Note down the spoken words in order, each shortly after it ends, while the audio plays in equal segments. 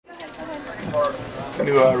It's a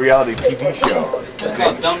new reality TV show. It's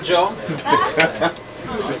called Dumb Joe.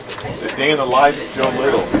 It's a day in the life of Joe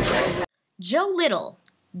Little. Joe Little,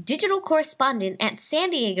 digital correspondent at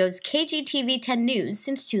San Diego's KGTV 10 News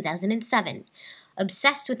since 2007.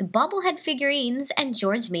 Obsessed with bobblehead figurines and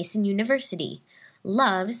George Mason University.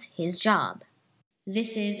 Loves his job.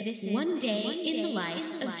 This is One Day in the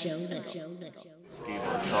Life of Joe Little.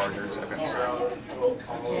 Gaylord Chargers. I've got some.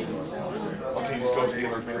 Okay, just go to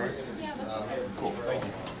Gaylord Mailer. Cool, thank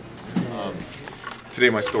you. Today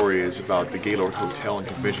my story is about the Gaylord Hotel and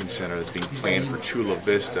Convention Center that's being planned for Chula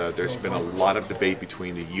Vista. There's been a lot of debate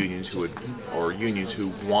between the unions who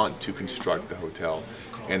want to construct the hotel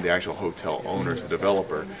and the actual hotel owners, the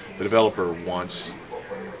developer. The developer wants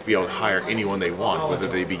to be able to hire anyone they want, whether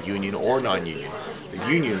they be union or non-union. The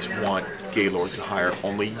unions want Gaylord to hire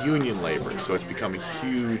only union labor, so it's become a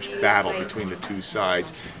huge battle between the two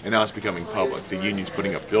sides, and now it's becoming public. The union's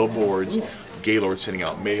putting up billboards, Gaylord's sending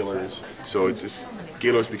out mailers, so it's just,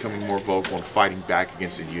 Gaylord's becoming more vocal and fighting back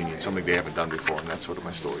against the union, something they haven't done before, and that's sort of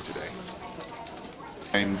my story today.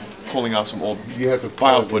 I'm pulling out some old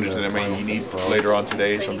file footage that I may need for later on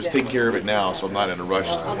today, so I'm just taking care of it now, so I'm not in a rush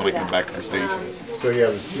when I come back to the station. So yeah,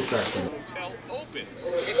 there's two tracks. Hotel opens.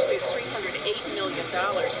 Actually, it's $308 million.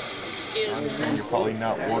 I understand you're probably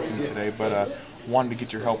not working today, but wanted to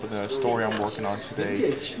get your help with a story I'm working on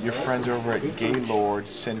today. Your friends over at Gaylord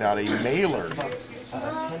send out a mailer.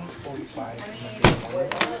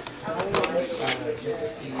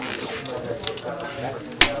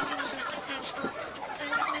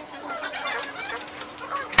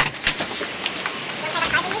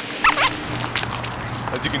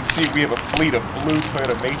 As you can see, we have a fleet of blue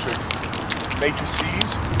Toyota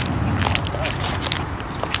Matrices.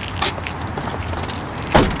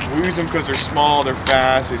 We use them because they're small, they're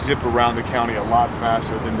fast, they zip around the county a lot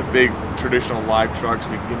faster than the big traditional live trucks.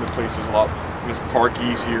 We can get into places a lot, just park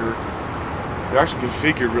easier. They're actually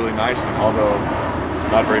configured really nicely, although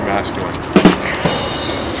not very masculine.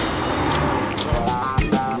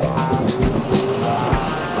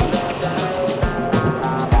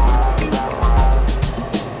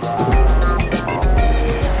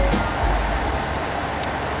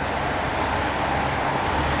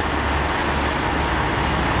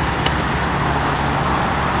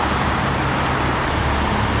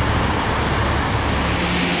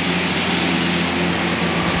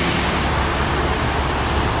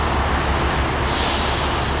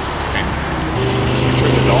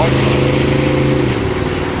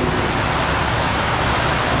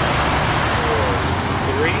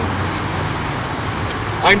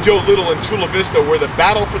 I'm Joe Little in Chula Vista, where the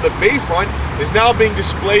battle for the Bayfront is now being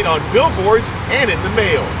displayed on billboards and in the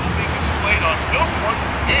mail.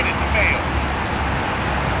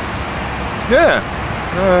 Yeah,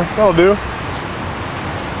 that'll do.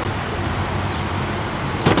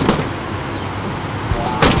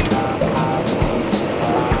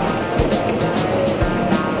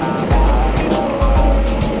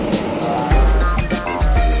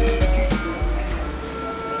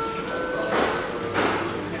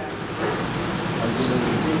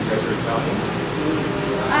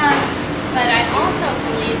 But I also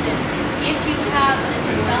believe that if you have a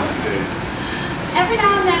development, every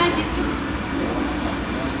now and then I do.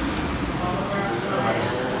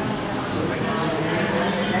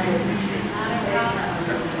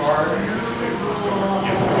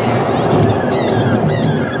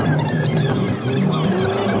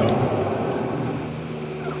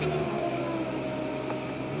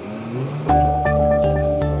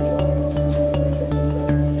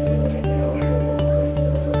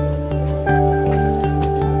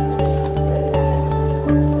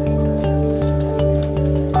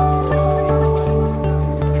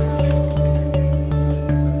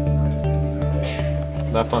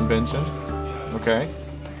 Left on Benson. Okay.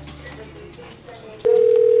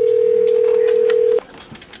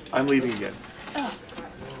 I'm leaving again.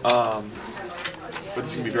 But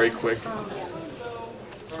this is gonna be very quick.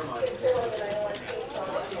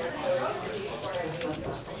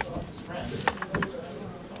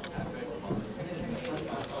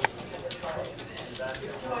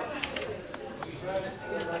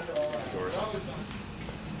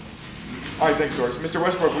 All right, thanks, Doris. Mr.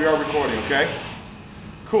 Westbrook, we are recording, okay?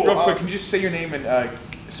 Cool. Real quick, can you just say your name and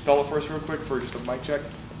spell it for us real quick for just a mic check?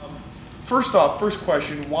 First off, first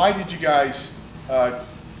question, why did you guys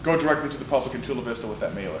go directly to the public in Chula Vista with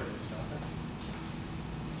that mailer?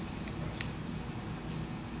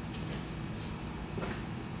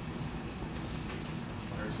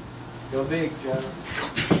 Go big, Joe.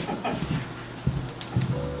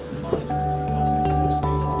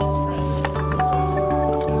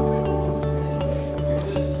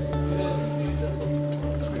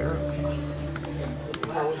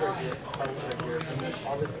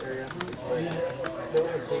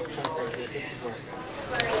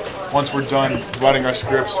 Once we're done writing our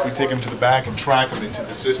scripts, we take them to the back and track them into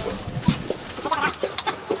the system.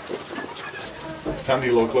 It's time to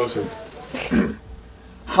get a little closer.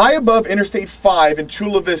 High above Interstate 5 in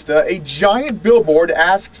Chula Vista, a giant billboard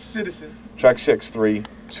asks citizens. Track 6, 3,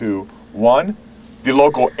 2, 1. The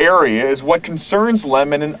local area is what concerns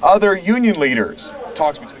Lemon and other union leaders.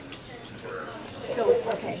 Talks between. So,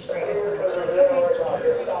 okay.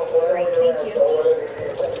 Great, thank you.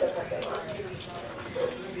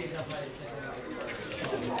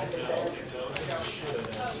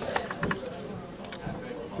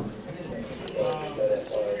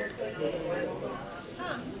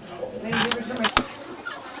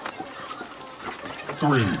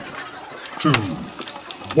 3, 2,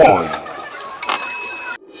 1.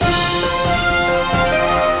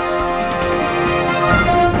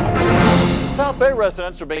 South Bay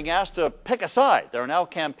residents are being asked to pick a side. There are now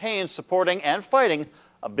campaigns supporting and fighting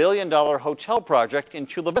a billion-dollar hotel project in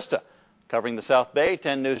Chula Vista. Covering the South Bay,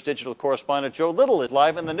 10 News digital correspondent Joe Little is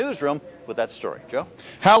live in the newsroom with that story. Joe?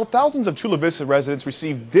 How thousands of Chula Vista residents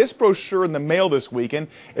received this brochure in the mail this weekend.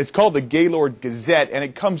 It's called the Gaylord Gazette, and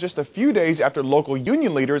it comes just a few days after local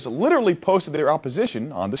union leaders literally posted their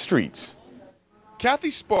opposition on the streets.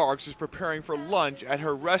 Kathy Sparks is preparing for lunch at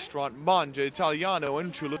her restaurant Mangia Italiano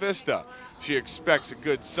in Chula Vista. She expects a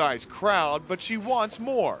good-sized crowd, but she wants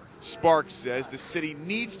more. Sparks says the city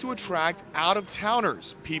needs to attract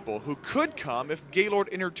out-of-towners, people who could come if Gaylord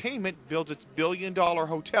Entertainment builds its billion-dollar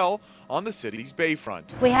hotel on the city's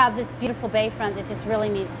bayfront. We have this beautiful bayfront that just really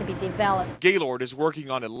needs to be developed. Gaylord is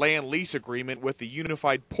working on a land lease agreement with the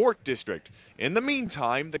Unified Port District. In the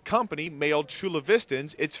meantime, the company mailed Chula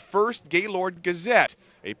Vistans its first Gaylord Gazette,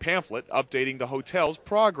 a pamphlet updating the hotel's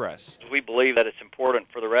progress. We believe that it's important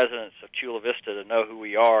for the residents of Chula Vista to know who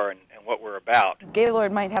we are and what we're about.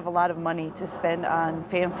 Gaylord might have a lot of money to spend on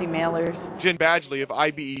fancy mailers. Jen Badgley of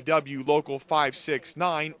IBEW Local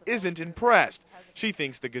 569 isn't impressed. She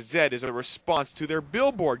thinks the Gazette is a response to their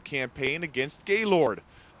billboard campaign against Gaylord.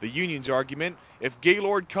 The union's argument, if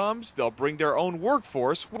Gaylord comes, they'll bring their own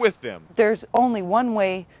workforce with them. There's only one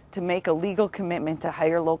way to make a legal commitment to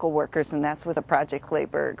hire local workers, and that's with a project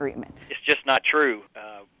labor agreement. It's just not true.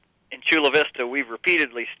 In Chula Vista, we've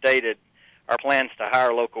repeatedly stated our plans to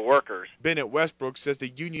hire local workers. Bennett Westbrook says the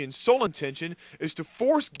union's sole intention is to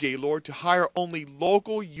force Gaylord to hire only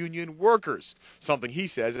local union workers, something he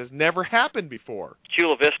says has never happened before.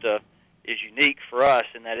 Chula Vista is unique for us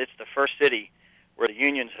in that it's the first city where the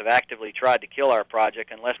unions have actively tried to kill our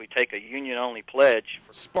project unless we take a union-only pledge.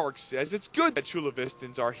 Sparks says it's good that Chula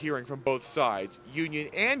Vistans are hearing from both sides, union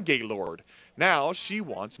and Gaylord. Now she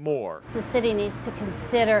wants more. The city needs to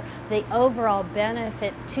consider the overall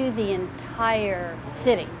benefit to the entire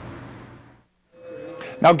city.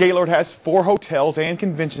 Now Gaylord has 4 hotels and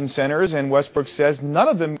convention centers, and Westbrook says none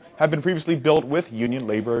of them have been previously built with union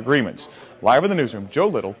labor agreements. Live in the newsroom, Joe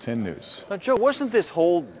Little, 10 News. Now, Joe, wasn't this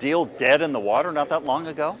whole deal dead in the water not that long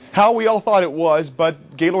ago? How we all thought it was,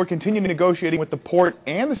 but Gaylord continued negotiating with the port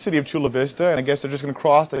and the city of Chula Vista, and I guess they're just going to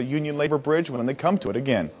cross the union labor bridge when they come to it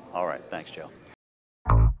again. All right, thanks, Joe.